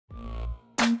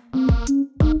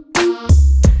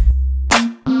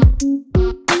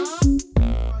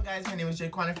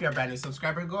JAYQUION. If you're a brand new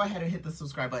subscriber, go ahead and hit the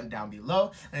subscribe button down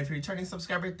below. And if you're a returning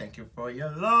subscriber, thank you for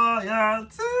your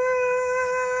loyalty.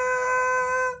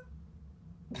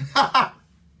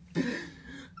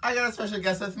 I got a special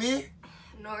guest with me.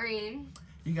 Noreen.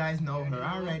 You guys know her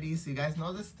already, so you guys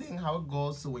know this thing, how it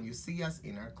goes. So when you see us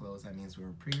in our clothes, that means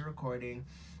we're pre-recording,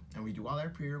 and we do all our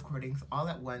pre-recordings all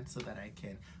at once so that I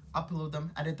can upload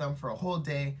them, edit them for a whole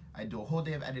day. I do a whole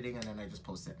day of editing, and then I just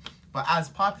post it. But as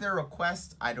popular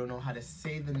request, I don't know how to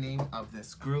say the name of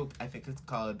this group. I think it's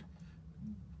called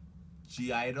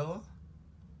gi-dle.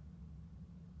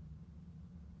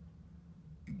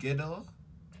 gi-dle.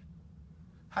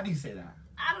 How do you say that?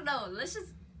 I don't know. Let's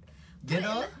just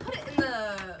gi-dle. Put it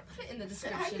in the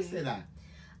description. How do you say that?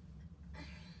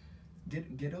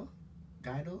 gi-dle?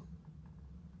 Gi-dle?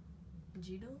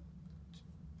 Gi-dle?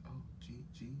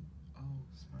 Oh,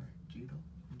 smart. gi-dle?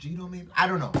 gi-dle maybe? I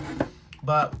don't know.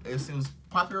 But it was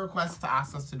popular request to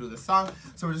ask us to do this song.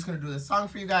 So we're just going to do this song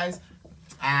for you guys.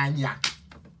 And yeah.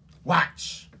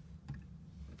 Watch.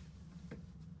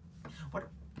 What?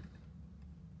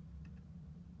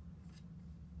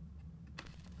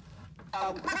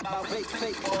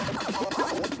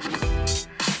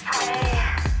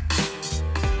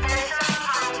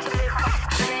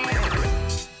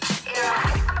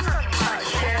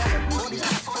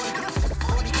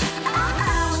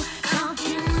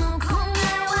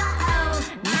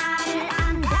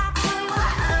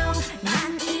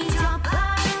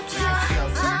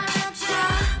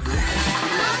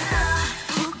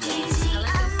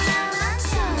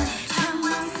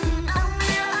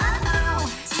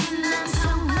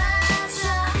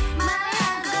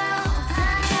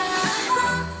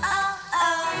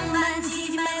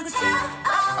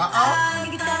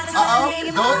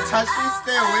 Don't touch me,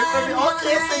 stay away from me.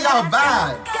 Okay, so y'all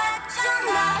bad.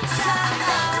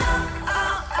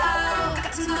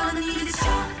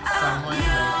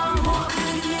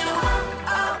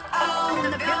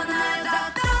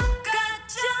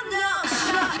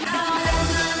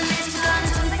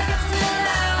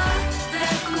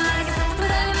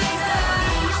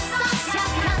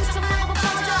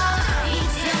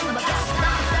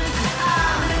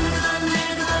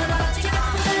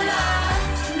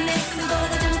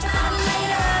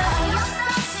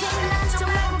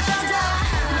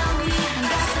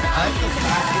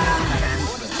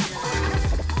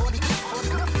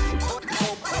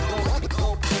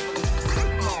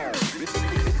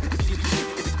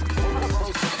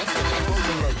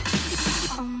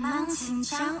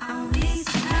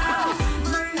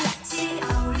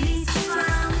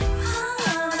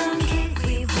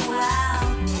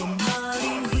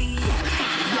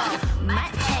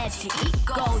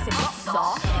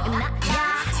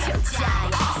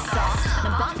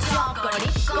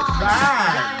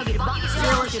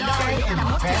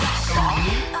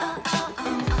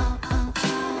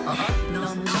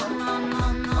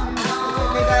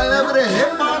 They got a little bit of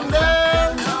hip on there.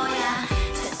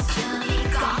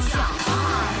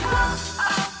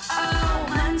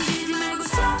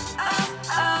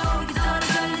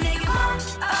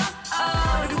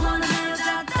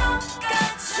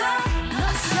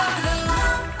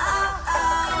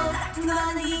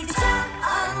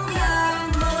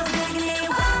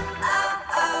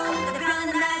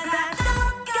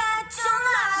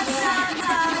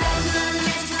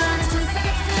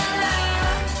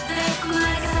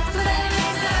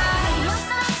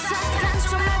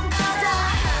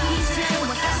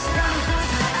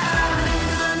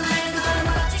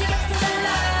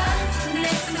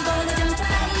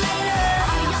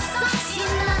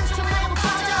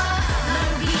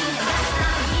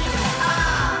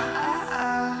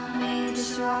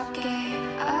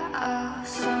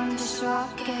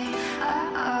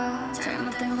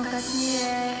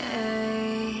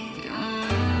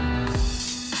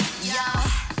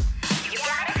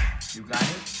 You got it?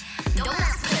 Don't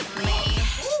mess with me.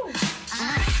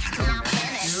 Now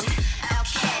finish.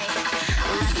 Okay,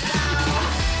 let's go.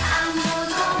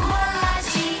 아무도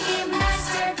몰라지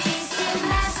masterpiece,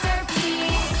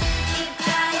 masterpiece.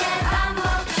 귓가에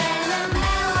반복되는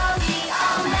melody,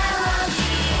 oh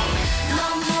melody.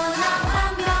 너무나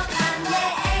완벽한 내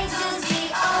A to Z,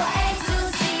 oh A to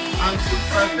Z. I'm too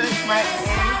perfect, my A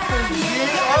to Z,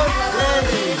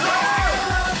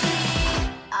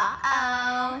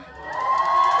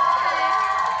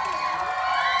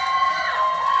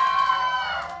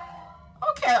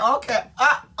 okay. Okay.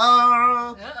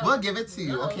 We'll give it to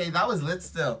you. Okay, that was lit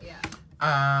still. Yeah.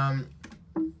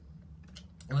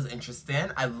 It was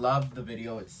interesting. I loved the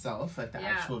video itself, like the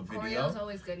actual video. Choreo's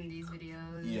always good in these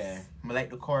videos. Yeah, I like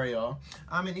the choreo.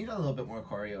 I need a little bit more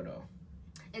choreo though.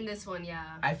 In this one,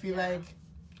 yeah. I feel like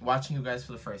watching you guys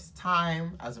for the first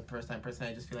time. As a first time person,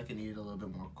 I just feel like it needed a little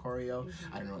bit more choreo.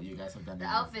 I don't know what you guys have done. The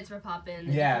outfits were popping.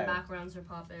 The Yeah. different backgrounds were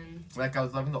popping. Like, I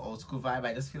was loving the old school vibe.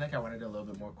 I just feel like I wanted a little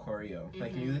bit more choreo.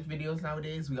 Like, music videos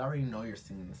nowadays, we already know you're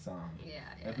singing the song. Yeah,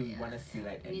 Like, we want to see,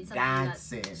 like, you need it something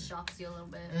dancing. that shocks you a little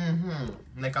bit.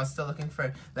 Like, I was still looking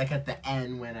for, like, at the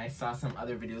end when I saw some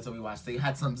other videos that we watched, they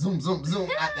had some zoom, zoom, zoom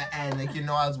at the end. Like, you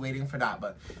know, I was waiting for that.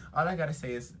 But all I gotta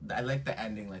say is, I like the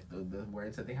ending, like, the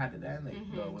words that they had at the end,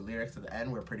 like, the lyrics at the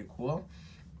end were pretty cool.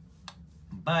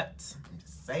 But I'm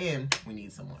just saying, we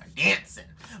need some more dancing.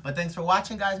 But thanks for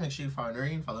watching, guys. Make sure you follow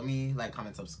Noreen, follow me, like,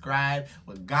 comment, subscribe.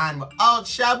 We're gone. We're out.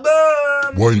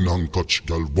 Shaboom! Wine and touch,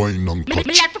 girl, wine and touch.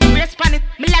 Me like to brace pan it,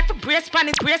 me like to brace pan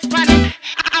it, brace pan it.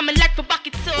 I'm like to back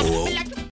it up. Me like to